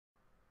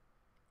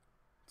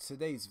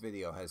Today's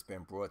video has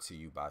been brought to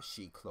you by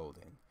Chic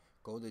Clothing.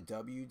 Go to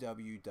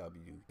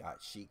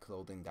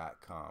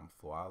www.chicclothing.com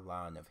for our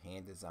line of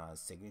hand-designed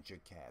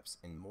signature caps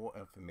and more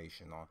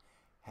information on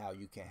how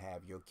you can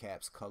have your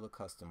caps color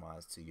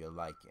customized to your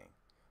liking.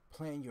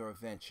 Plan your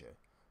adventure.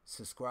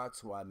 Subscribe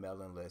to our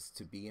mailing list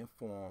to be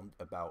informed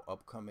about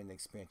upcoming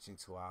expansion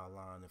to our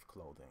line of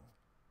clothing.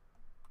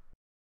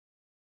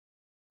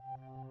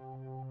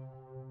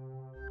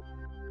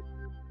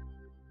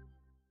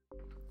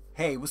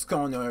 Hey, what's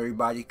going on,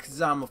 everybody?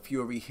 Cause I'm a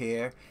Fury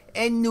here,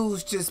 and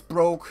news just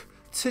broke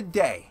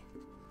today.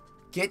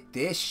 Get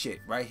this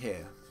shit right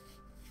here.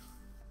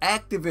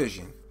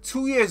 Activision,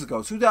 2 years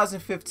ago,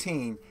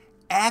 2015,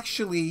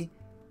 actually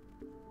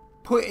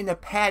put in a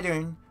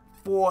pattern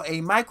for a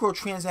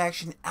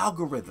microtransaction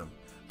algorithm.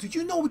 Do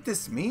you know what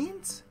this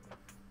means?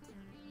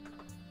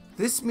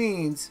 This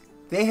means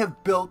they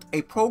have built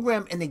a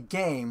program in a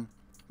game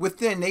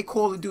within their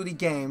Call of Duty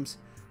games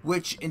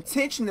which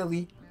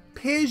intentionally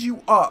pairs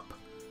you up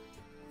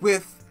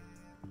with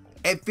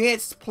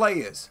advanced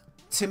players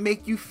to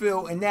make you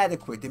feel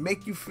inadequate, to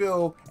make you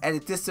feel at a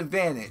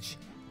disadvantage,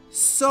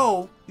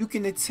 so you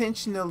can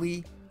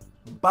intentionally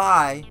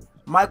buy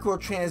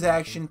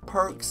microtransaction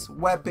perks,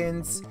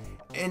 weapons,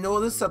 and all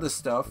this other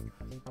stuff.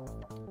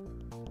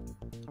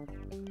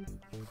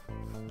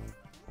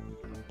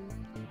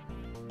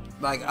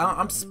 Like,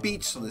 I'm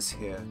speechless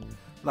here.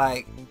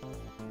 Like,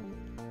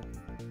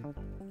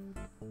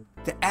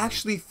 to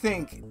actually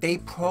think they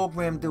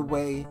programmed the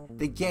way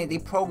the game, they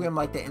programmed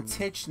like that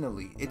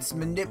intentionally. It's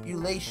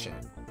manipulation.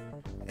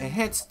 And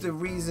hence the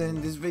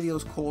reason this video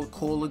is called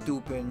Call of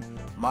Duping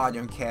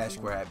Modern Cash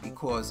Grab,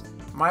 because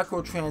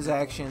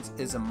microtransactions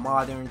is a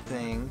modern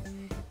thing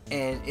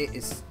and it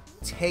is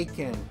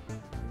taking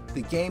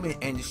the gaming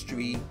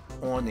industry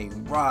on a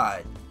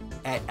ride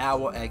at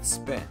our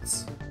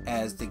expense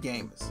as the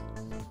gamers.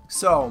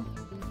 So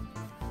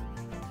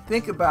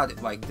think about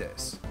it like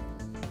this.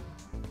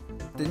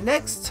 The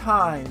next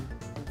time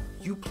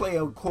you play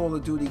a Call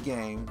of Duty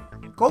game,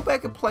 go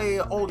back and play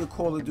an older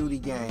Call of Duty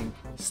game,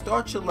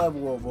 start your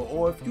level over,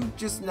 or if you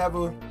just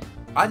never,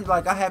 I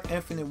have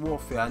Infinite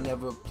Warfare, I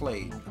never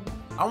played.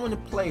 I want to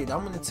play it, I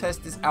want to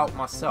test this out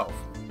myself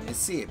and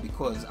see it,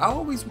 because I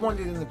always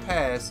wondered in the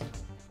past,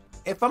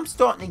 if I'm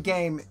starting a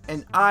game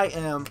and I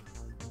am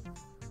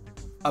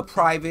a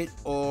private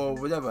or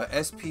whatever,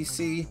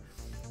 SPC,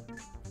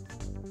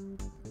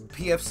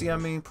 PFC, I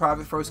mean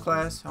private first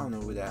class, I don't know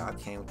where that, I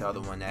came with the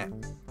other one at,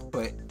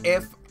 but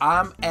if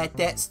I'm at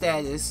that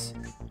status,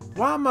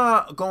 why am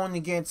I going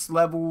against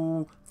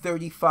level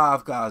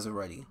 35 guys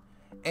already?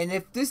 And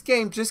if this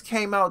game just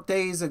came out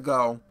days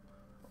ago,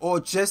 or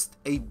just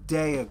a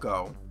day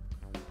ago,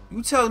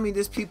 you telling me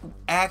there's people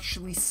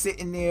actually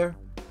sitting there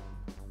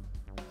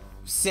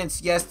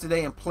since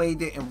yesterday and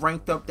played it and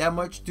ranked up that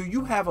much? Do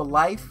you have a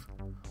life?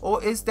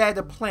 Or is that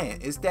a plan?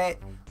 Is that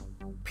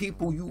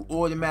people you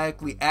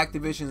automatically,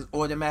 Activision's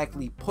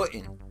automatically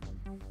putting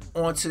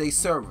onto their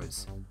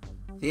servers?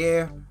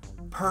 Their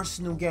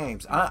personal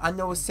games. I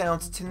know it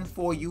sounds tin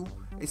for you,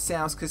 it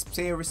sounds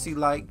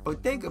conspiracy-like,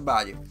 but think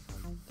about it.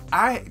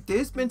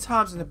 There's been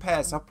times in the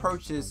past I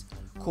purchased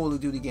Call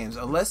of Duty games,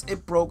 unless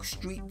it broke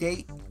street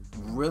date.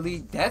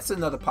 Really, that's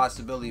another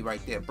possibility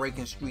right there,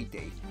 breaking street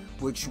date,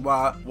 which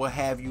will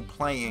have you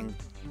playing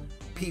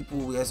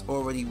people that's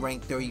already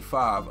ranked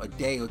 35 a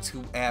day or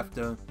two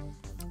after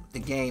the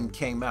game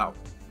came out.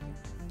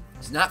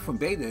 It's not from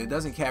beta, it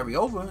doesn't carry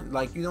over.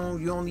 Like, you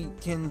only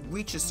can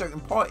reach a certain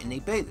part in the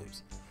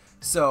betas.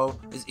 So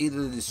it's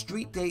either the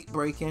street date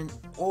breaking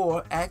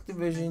or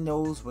Activision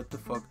knows what the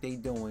fuck they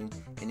doing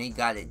and they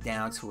got it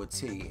down to a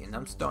T. And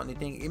I'm starting to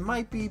think it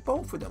might be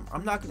both of them.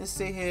 I'm not gonna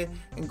sit here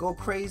and go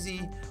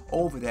crazy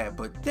over that,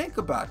 but think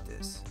about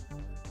this.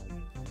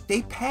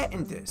 They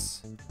patented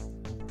this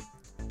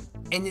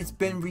and it's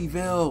been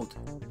revealed.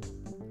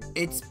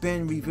 It's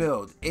been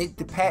revealed.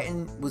 The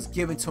patent was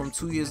given to him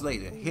 2 years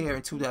later, here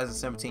in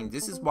 2017.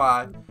 This is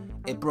why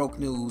it broke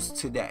news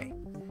today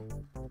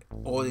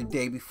or the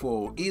day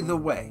before. Either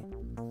way,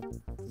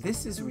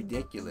 this is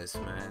ridiculous,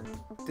 man.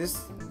 There's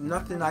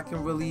nothing I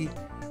can really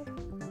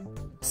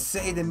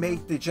say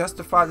to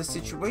justify the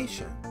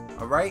situation.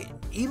 All right,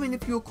 even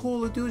if you're a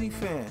Call of Duty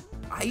fan,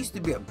 I used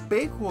to be a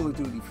big Call of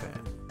Duty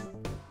fan.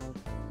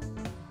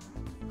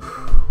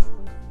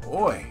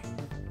 Boy,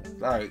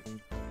 like.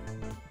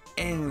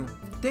 And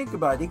think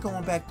about it, they're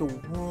going back to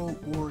World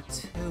War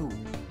II.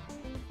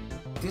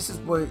 This is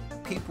what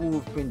people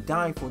have been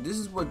dying for. This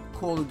is what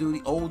Call of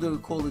Duty, older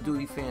Call of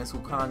Duty fans who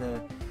kind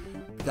of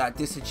got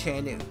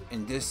disenchanted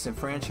and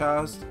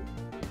disenfranchised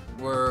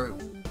were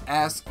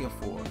asking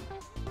for.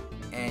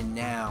 And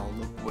now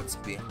look what's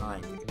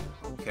behind it,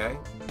 okay?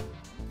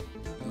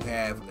 You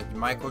have a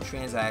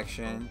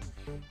microtransaction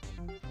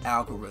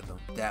algorithm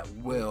that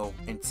will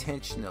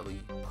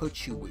intentionally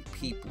put you with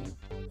people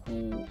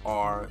who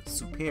are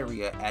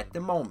superior at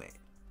the moment,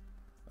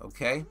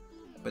 okay?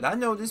 But I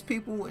know there's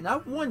people, and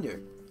I've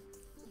wondered,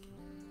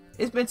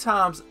 it's been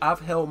times I've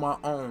held my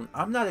own.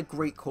 I'm not a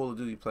great Call of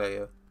Duty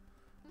player,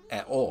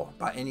 at all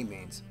by any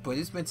means, but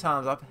it's been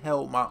times I've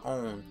held my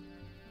own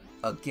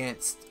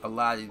against a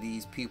lot of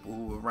these people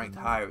who were ranked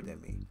higher than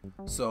me.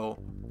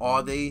 So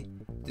are they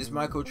this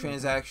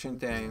microtransaction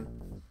thing?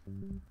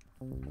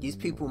 These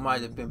people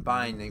might have been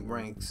buying their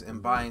ranks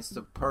and buying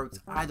some perks.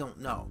 I don't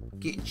know.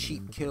 Getting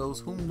cheap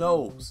kills. Who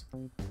knows?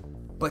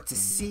 But to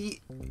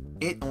see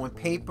it on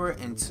paper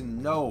and to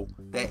know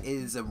that it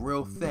is a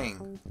real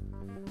thing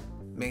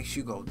makes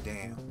you go,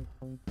 damn.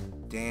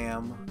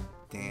 Damn.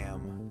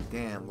 Damn.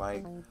 Damn.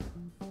 Like,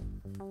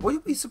 what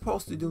are we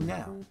supposed to do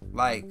now?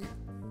 Like,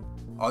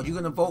 are you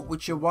going to vote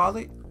with your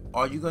wallet?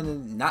 Are you going to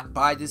not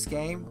buy this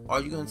game?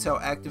 Are you going to tell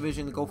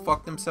Activision to go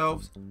fuck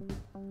themselves?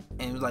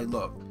 And like,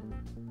 look,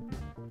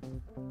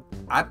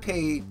 I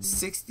paid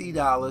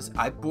 $60.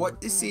 I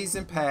bought the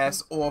season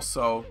pass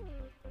also.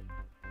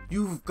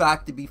 You've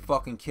got to be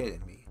fucking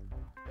kidding me.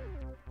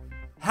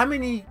 How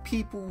many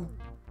people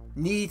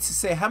need to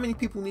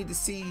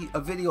see a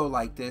video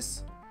like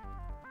this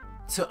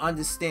to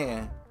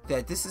understand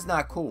that this is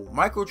not cool?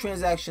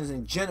 Microtransactions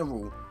in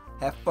general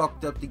have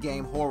fucked up the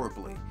game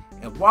horribly.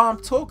 And while I'm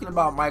talking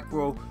about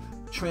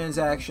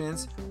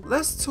microtransactions,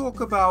 let's talk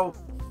about,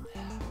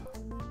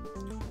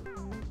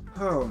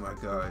 oh my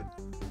god,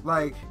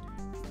 like,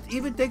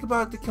 even think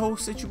about the whole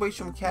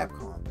situation with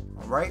Capcom.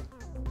 Alright,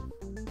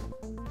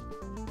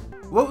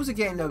 what was a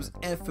game that was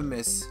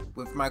infamous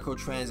with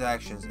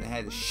microtransactions and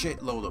had a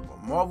shitload of them?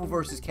 Marvel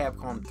vs.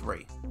 Capcom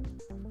 3.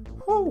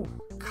 Whew.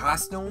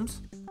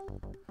 Costumes,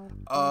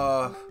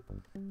 out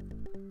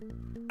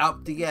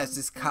the ass,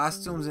 just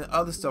costumes and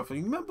other stuff.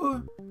 You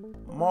remember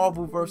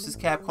Marvel vs.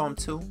 Capcom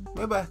 2?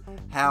 Remember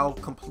how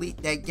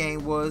complete that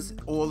game was?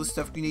 All the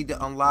stuff you need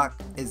to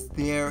unlock is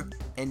there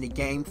in the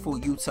game for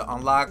you to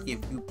unlock if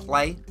you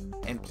play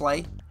and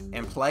play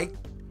and play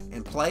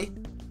and play.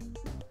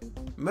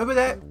 Remember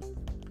that?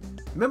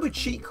 Remember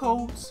cheat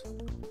codes?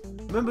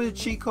 Remember the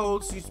cheat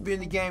codes used to be in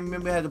the game?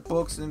 Remember they had the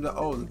books and the,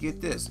 oh, get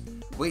this.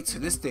 Wait to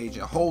this stage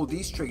and hold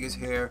these triggers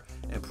here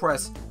and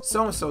press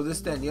so and so,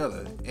 this, that, and the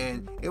other.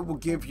 And it will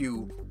give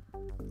you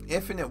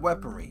infinite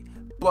weaponry.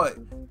 But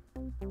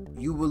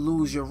you will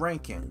lose your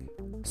ranking.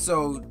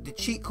 So the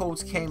cheat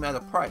codes came at a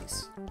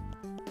price.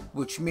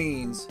 Which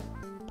means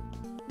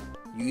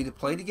you either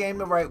play the game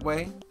the right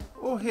way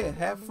or here,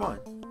 have fun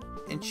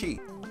and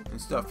cheat and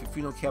stuff if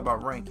you don't care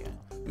about ranking.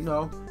 You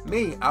know,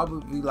 me, I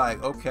would be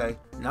like, okay,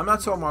 now I'm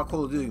not talking about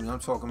Call of Duty, I'm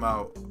talking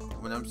about,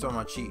 when I'm talking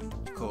about cheat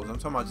codes, I'm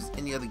talking about just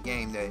any other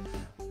game that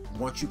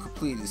once you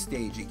completed the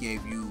stage, it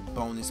gave you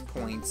bonus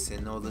points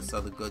and all this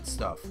other good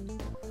stuff.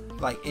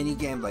 Like any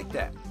game like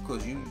that,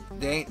 because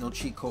there ain't no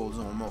cheat codes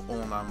on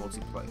online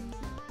multiplayer.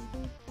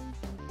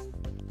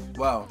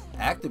 Well,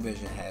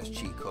 Activision has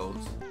cheat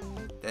codes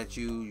that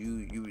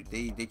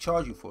they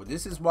charge you for.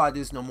 This is why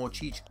there's no more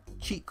cheat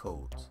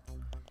codes,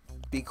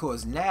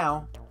 because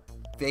now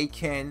they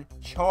can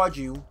charge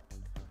you.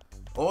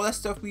 All that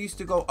stuff we used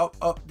to go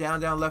up,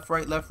 down, left,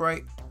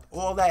 right,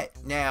 all that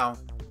now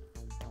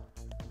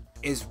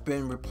is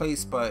been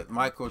replaced by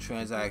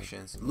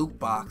microtransactions, loot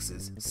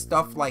boxes,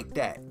 stuff like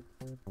that.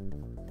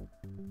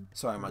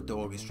 Sorry, my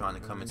dog is trying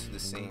to come into the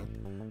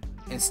scene.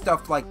 And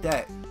stuff like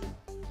that.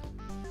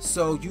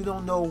 So you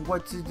don't know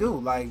what to do.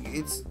 Like,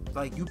 it's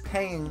like you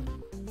paying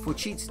for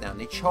cheats now.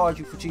 They charge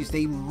you for cheats.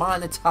 They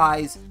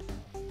monetize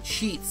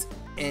cheats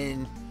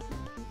and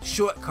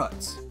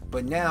shortcuts.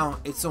 But now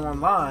it's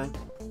online.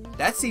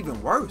 That's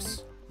even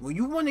worse. When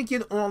you want to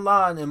get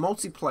online and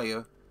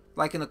multiplayer,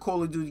 like in a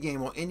Call of Duty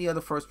game or any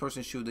other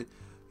first-person shooter,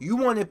 you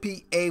want to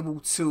be able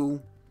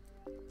to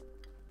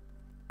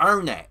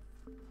earn that.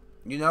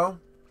 You know?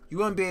 You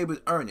want to be able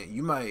to earn it.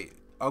 You might,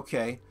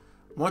 okay,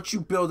 once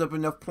you build up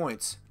enough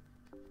points,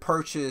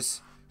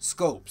 purchase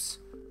scopes,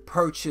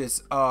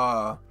 purchase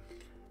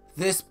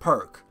this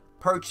perk,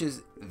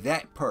 purchase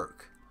that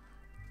perk.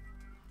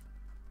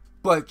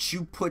 But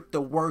you put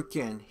the work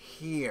in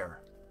here.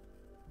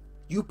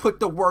 You put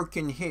the work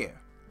in here.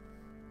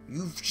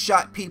 You've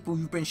shot people,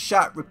 you've been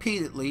shot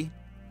repeatedly.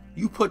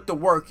 You put the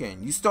work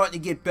in. You're starting to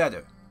get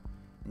better.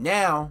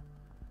 Now,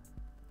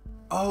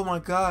 oh my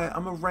god,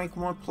 I'm a rank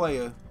 1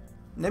 player.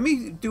 Let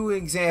me do an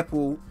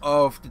example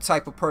of the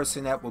type of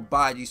person that will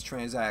buy these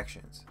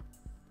transactions.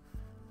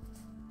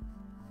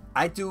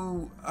 I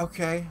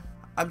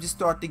just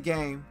start the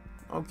game.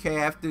 Okay,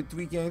 after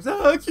 3 games,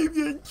 I keep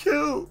getting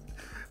killed.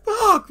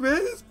 Fuck,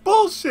 man, it's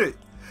bullshit.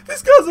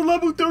 This guy's a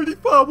level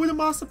 35. What am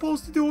I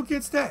supposed to do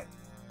against that?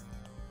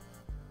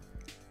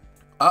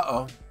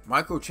 Uh-oh.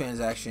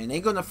 Microtransaction. They're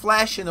going to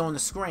flash it on the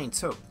screen,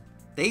 too.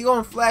 They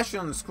going to flash it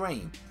on the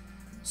screen.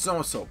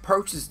 So-and-so.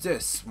 Purchase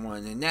this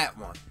one and that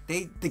one.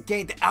 The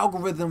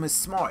algorithm is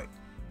smart.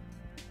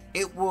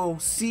 It will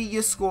see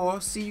your score,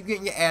 see you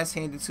getting your ass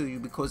handed to you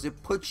because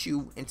it puts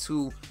you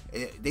into...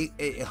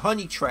 It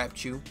honey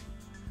trapped you.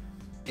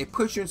 It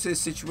puts you into a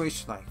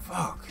situation like,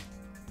 fuck.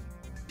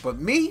 But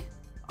me,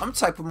 I'm the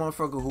type of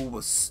motherfucker who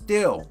will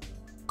still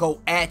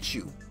go at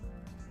you.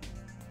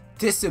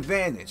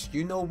 Disadvantaged.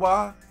 You know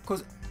why?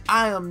 Because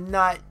I am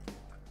not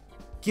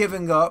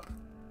giving up.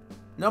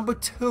 Number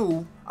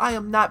 2, I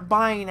am not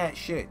buying that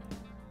shit.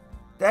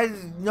 That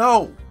is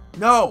no.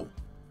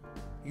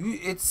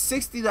 It's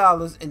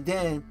 $60 and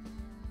then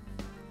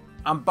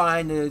I'm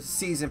buying the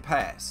season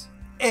pass.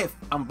 If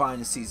I'm buying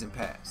the season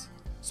pass.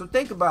 So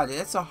think about it.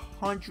 That's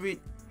 $110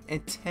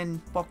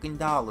 fucking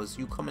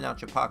you coming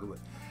out your pocket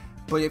with.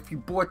 But if you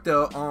bought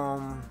the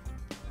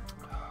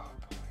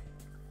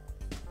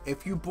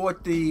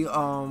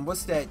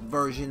what's that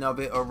version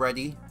of it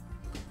already?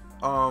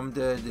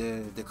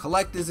 The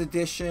collector's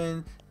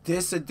edition,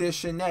 this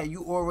edition, that,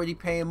 you already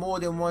paying more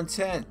than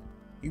 $110.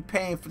 You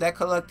paying for that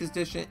collector's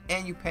edition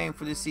and you paying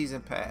for the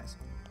season pass.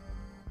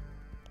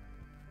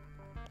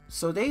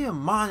 So they are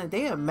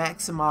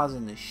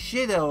maximizing the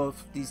shit out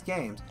of these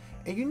games.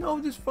 And you know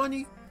what's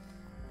funny?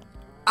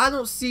 I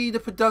don't see the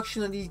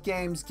production of these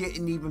games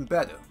getting even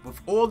better. With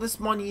all this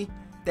money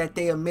that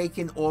they are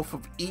making off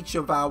of each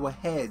of our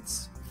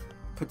heads,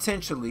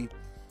 potentially,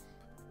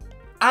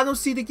 I don't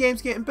see the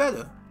games getting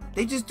better.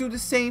 They just do the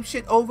same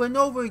shit over and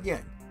over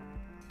again.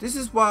 This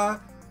is why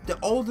the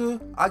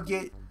older I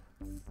get,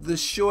 the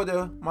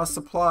shorter my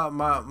supply,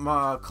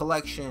 my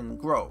collection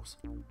grows.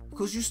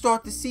 Because you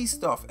start to see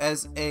stuff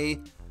as a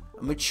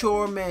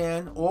mature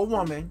man or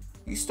woman.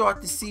 You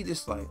start to see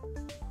this, like,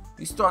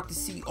 you start to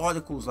see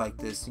articles like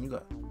this, and you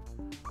go,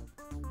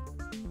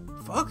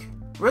 fuck,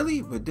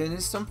 really? But then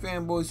there's some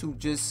fanboys who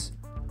just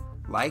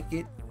like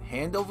it,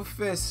 hand over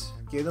fist,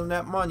 give them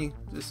that money,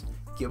 just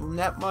give them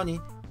that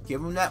money,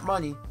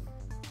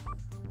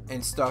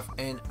 and stuff.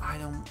 And I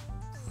don't,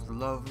 for the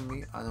love of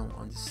me, I don't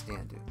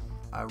understand it.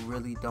 I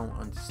really don't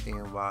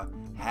understand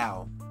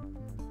how,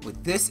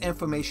 with this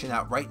information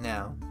out right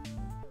now,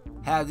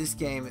 how this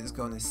game is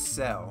going to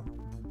sell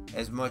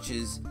as much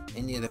as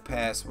any of the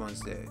past ones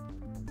did.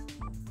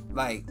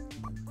 Like,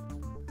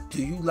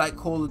 do you like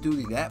Call of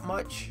Duty that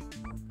much?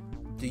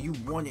 Do you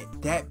want it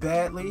that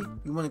badly?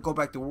 You want to go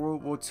back to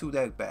World War II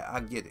that bad?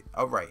 I get it.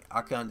 Alright,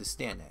 I can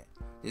understand that.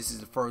 This is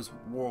the first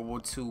World War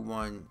II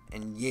one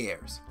in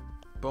years.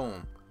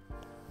 Boom.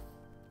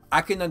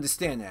 I can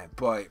understand that,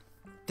 but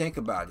think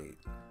about it.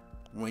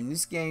 When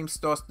this game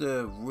starts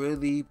to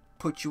really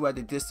put you at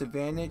a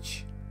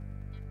disadvantage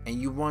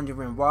and you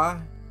wondering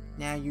why,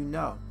 now you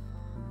know.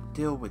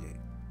 Deal with it.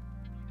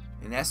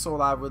 And that's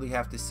all I really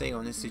have to say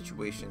on this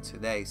situation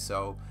today.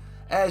 So,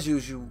 as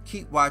usual,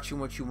 keep watching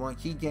what you want,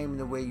 keep gaming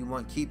the way you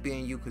want, keep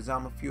being you, because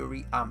I'm a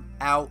Fury. I'm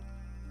out.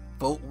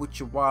 Vote with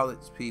your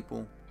wallets,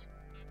 people.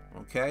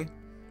 Okay?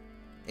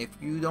 If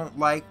you don't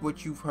like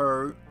what you've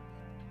heard,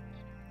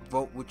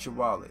 vote with your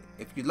wallet.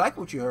 If you like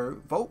what you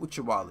heard, vote with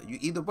your wallet. You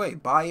either way,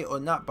 buy it or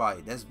not buy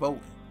it. That's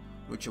voting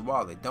with your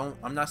wallet.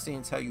 I'm not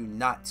saying tell you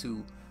not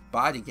to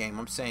buy the game.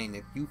 I'm saying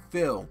if you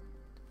feel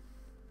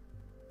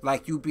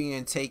like you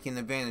being taken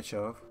advantage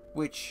of,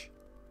 which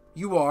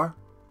you are,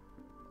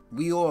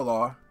 we all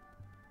are,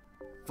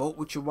 vote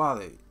with your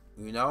wallet,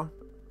 you know?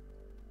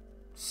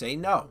 Say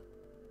no.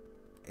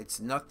 It's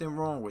nothing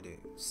wrong with it.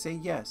 Say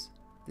yes.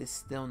 There's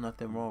still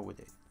nothing wrong with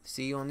it.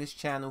 See, on this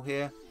channel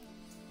here,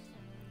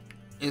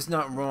 there's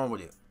nothing wrong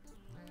with it.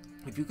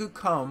 If you could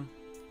come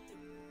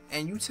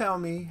and you tell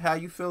me how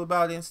you feel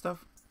about it and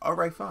stuff,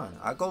 alright, fine.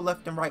 I go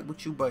left and right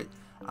with you, but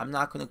I'm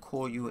not going to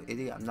call you an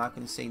idiot. I'm not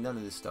going to say none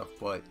of this stuff,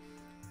 but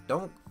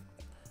don't,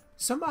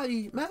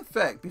 somebody, matter of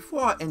fact,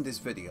 before I end this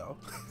video,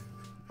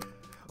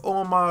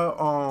 on my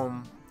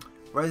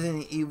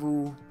Resident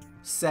Evil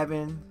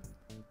 7,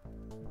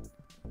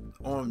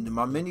 on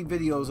my many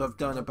videos I've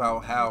done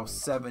about how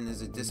 7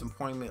 is a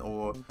disappointment,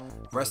 or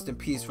rest in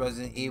peace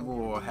Resident Evil,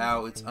 or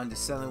how it's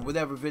underselling,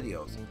 whatever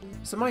videos,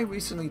 somebody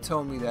recently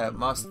told me that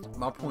my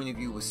point of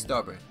view was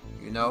stubborn,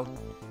 you know,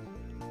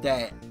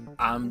 that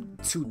I'm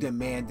too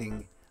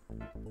demanding,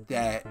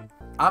 that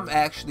I'm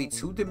actually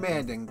too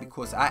demanding,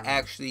 because I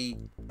actually,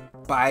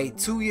 by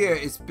 2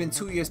 years, it's been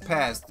 2 years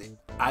past it,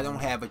 I don't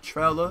have a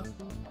trailer,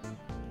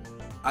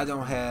 I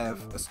don't have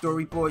a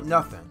storyboard,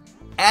 nothing.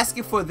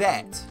 Asking for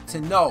that,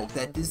 to know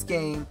that this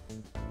game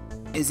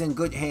is in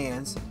good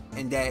hands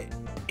and that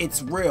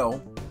it's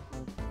real,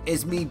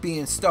 is me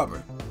being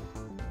stubborn.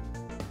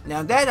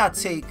 Now that I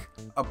take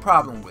a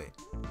problem with,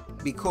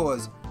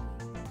 because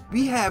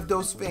we have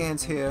those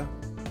fans here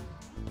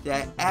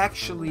that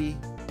actually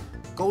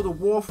go to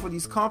war for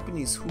these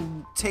companies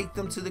who take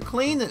them to the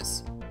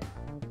cleaners.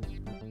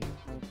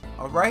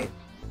 Alright?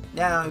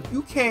 Now, if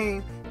you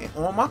came and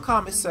on my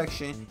comment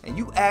section and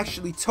you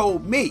actually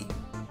told me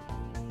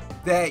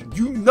that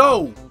you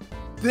know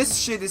this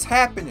shit is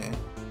happening,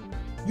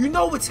 you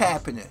know what's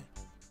happening,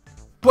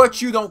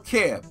 but you don't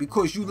care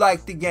because you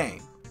like the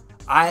game.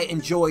 I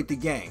enjoyed the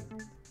game.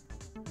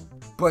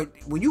 But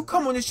when you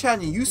come on this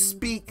channel and you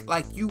speak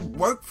like you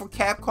work for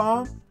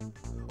Capcom,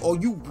 or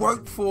you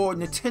work for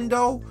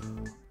Nintendo,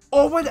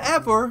 or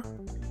whatever,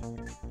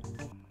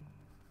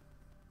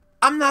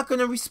 I'm not going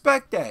to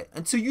respect that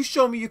until you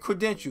show me your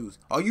credentials.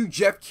 Are you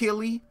Jeff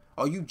Keighley?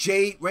 Are you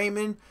Jade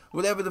Raymond?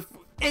 Whatever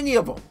any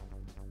of them.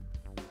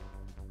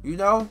 You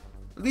know?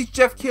 At least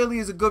Jeff Keighley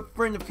is a good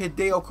friend of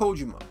Hideo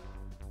Kojima.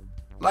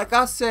 Like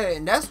I said,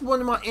 and that's one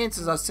of my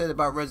answers I said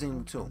about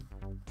Resident Evil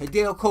 2.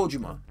 Hideo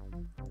Kojima.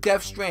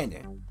 Death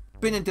Stranding.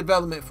 been in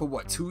development for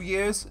what, 2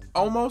 years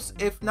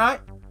almost, if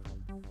not.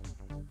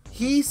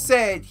 He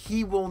said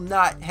he will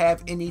not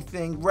have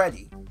anything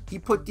ready. He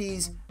put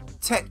these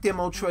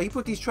he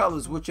put these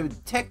trailers, which are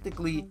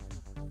technically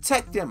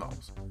tech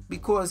demos,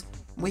 because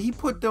when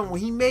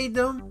he made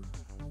them,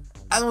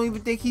 I don't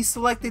even think he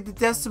selected the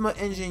Decima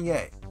engine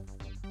yet.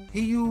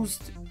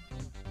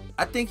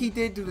 I think he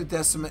did do the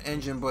Decima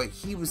engine, but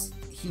he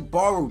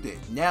borrowed it.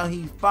 Now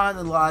he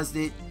finalized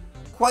it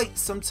quite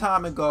some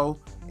time ago,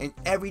 and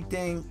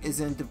everything is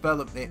in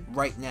development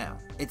right now.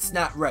 It's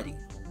not ready.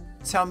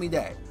 Tell me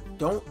that.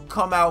 Don't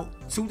come out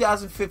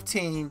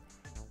 2015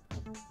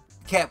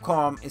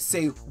 Capcom and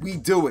say we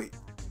do it,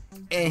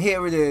 and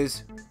here it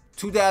is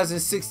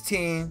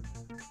 2016,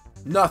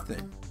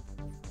 nothing.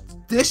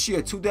 This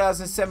year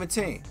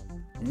 2017,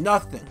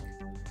 nothing.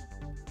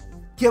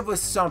 Give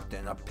us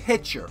something, a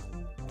picture,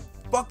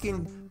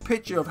 fucking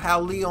picture of how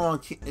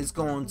Leon is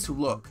going to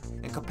look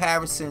in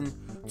comparison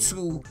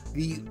to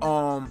the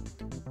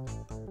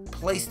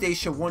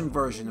PlayStation 1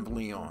 version of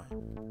Leon.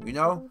 You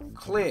know,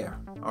 clear.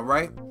 All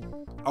right.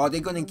 Are they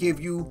gonna give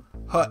you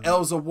her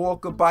Elsa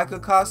Walker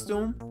biker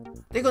costume?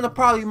 They're gonna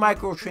probably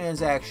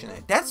microtransaction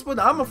it. That's what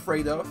I'm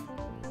afraid of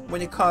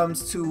when it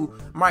comes to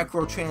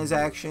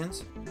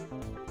microtransactions.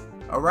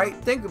 All right,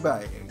 think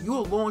about it. You're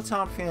a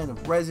longtime fan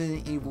of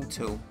Resident Evil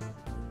 2,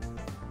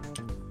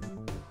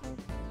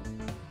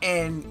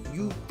 and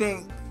you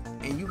think,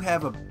 and you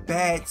have a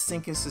bad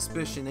sinking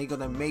suspicion they're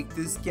gonna make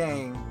this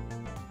game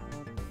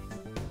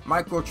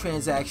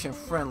microtransaction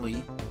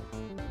friendly,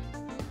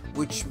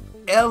 which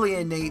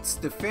alienates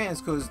the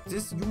fans, because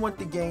you want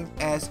the game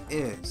as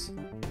is.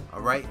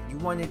 All right, you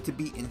want it to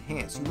be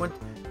enhanced. You want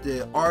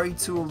the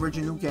RE2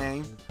 original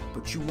game,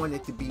 but you want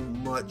it to be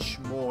much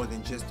more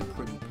than just a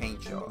pretty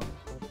paint job,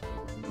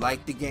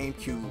 like the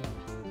GameCube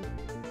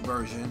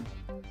version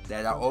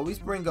that I always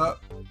bring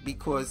up,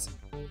 because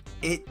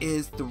it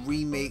is the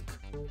remake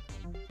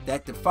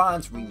that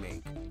defines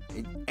remake.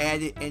 It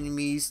added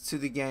enemies to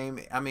the game.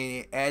 I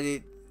mean, it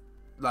added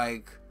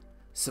like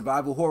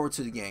survival horror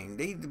to the game.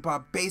 They by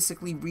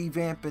basically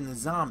revamping the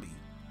zombie,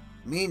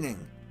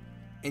 meaning,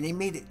 and they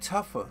made it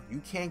tougher. You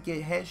can't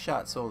get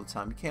headshots all the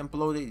time. You can't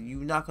blow it.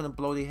 You're not gonna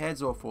blow their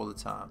heads off all the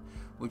time,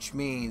 which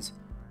means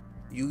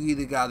you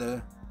either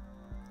gotta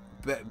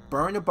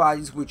burn the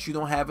bodies, which you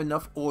don't have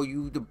enough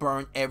oil to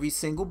burn every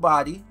single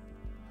body,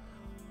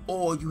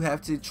 or you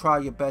have to try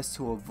your best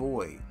to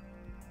avoid.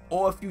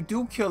 Or if you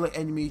do kill the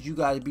enemies, you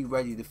gotta be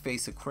ready to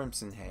face a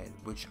Crimson Head,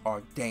 which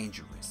are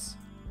dangerous.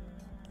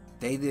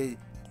 The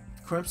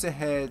Crimson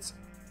Heads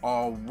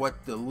are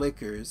what the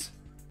Lickers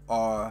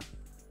are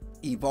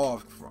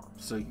evolved from.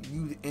 So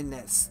you in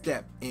that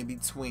step in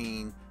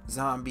between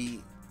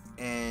zombie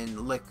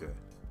and Licker.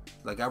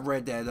 Like, I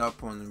read that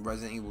up on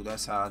Resident Evil,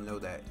 that's how I know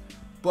that.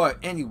 But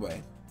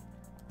anyway,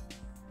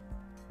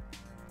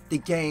 the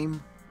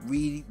game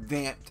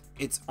revamped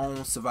its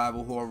own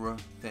survival horror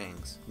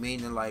things,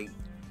 meaning like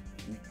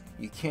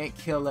you can't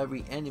kill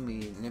every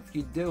enemy, and if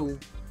you do,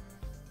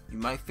 you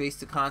might face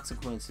the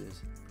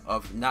consequences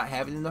of not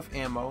having enough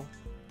ammo,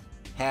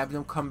 have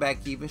them come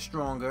back even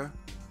stronger.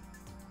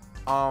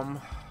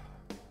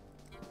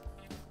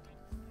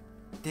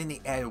 Then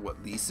they added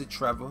what, Lisa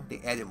Trevor. They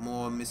added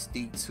more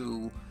mystique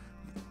to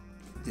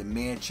the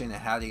mansion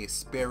and how they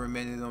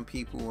experimented on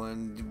people,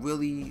 and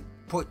really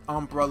put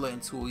Umbrella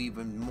into an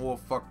even more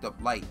fucked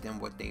up light than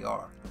what they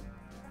are.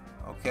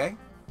 Okay?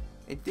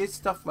 It did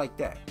stuff like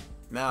that.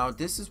 Now,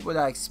 this is what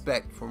I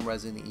expect from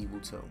Resident Evil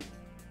 2.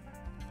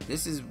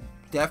 This is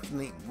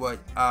definitely what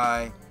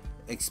I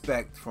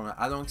expect from it.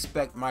 I don't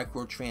expect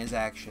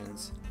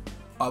microtransactions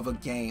of a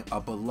game,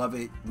 a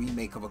beloved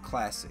remake of a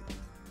classic.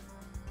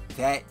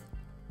 That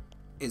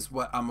is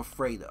what I'm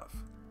afraid of.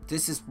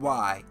 This is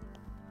why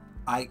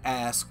I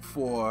ask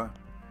for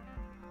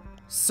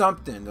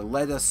something to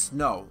let us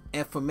know,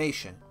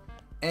 information.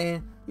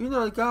 And you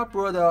know, the guy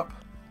brought up,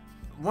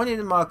 one of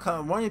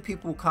the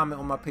people who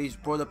comment on my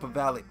page brought up a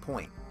valid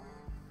point.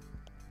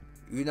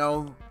 You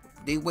know,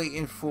 they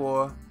waiting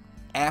for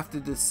after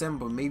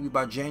December, maybe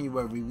by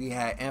January we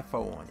had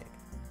info on it.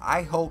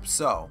 I hope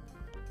so.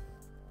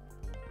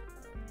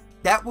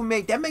 That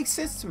makes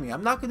sense to me.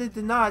 I'm not going to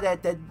deny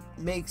that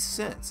makes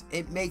sense.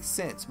 It makes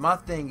sense. My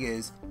thing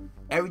is,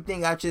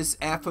 everything I just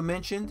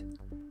aforementioned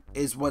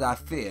is what I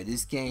fear.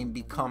 This game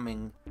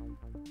becoming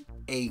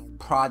a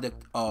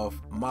product of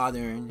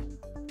modern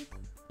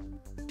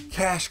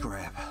cash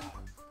grab,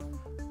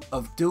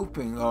 of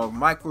duping, or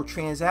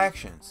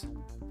microtransactions.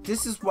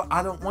 This is what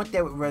I don't want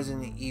that with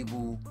Resident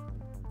Evil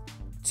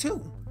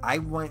 2. I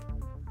want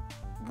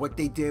what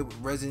they did with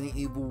Resident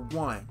Evil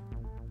 1.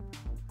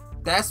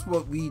 That's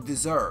what we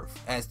deserve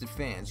as the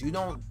fans. You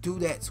don't do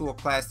that to a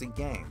classic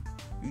game.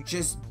 You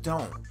just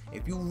don't.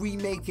 If you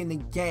remaking the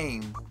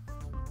game,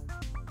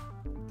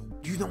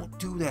 you don't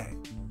do that.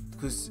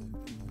 Because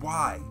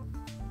why?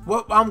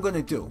 What I'm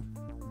gonna do?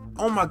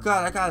 Oh my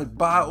god, I gotta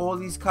buy all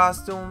these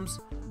costumes.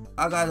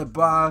 I gotta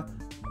buy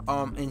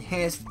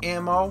enhanced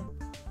ammo.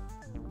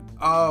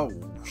 Oh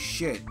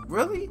shit,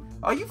 really?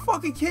 Are you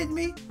fucking kidding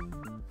me?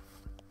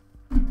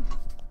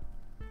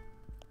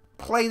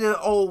 play the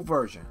old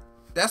version.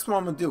 That's what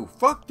I'm gonna do.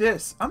 Fuck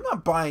this. I'm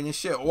not buying this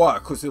shit. Why?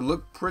 Because it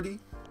looked pretty?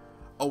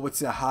 Oh,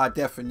 it's in high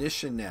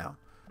definition now.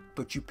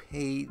 But you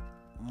paid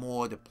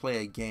more to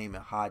play a game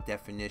in high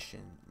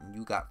definition. And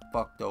you got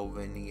fucked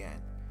over in the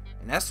end.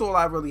 And that's all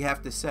I really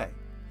have to say.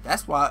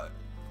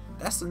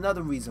 That's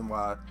another reason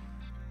why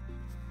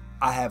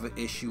I have an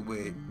issue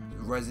with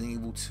Resident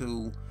Evil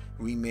 2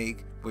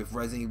 remake, with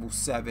Resident Evil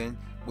 7,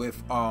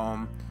 with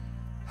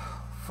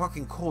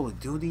fucking Call of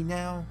Duty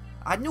now.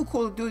 I knew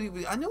Call of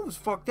Duty, I knew it was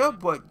fucked up,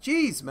 but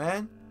jeez,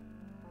 man.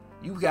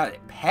 You got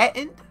it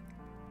patented?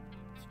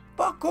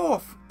 Fuck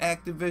off,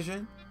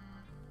 Activision.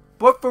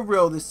 But for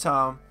real this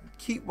time,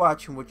 keep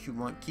watching what you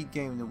want, keep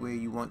gaming the way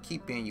you want,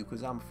 keep being you,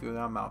 because I'm feeling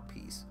I'm out.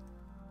 Peace.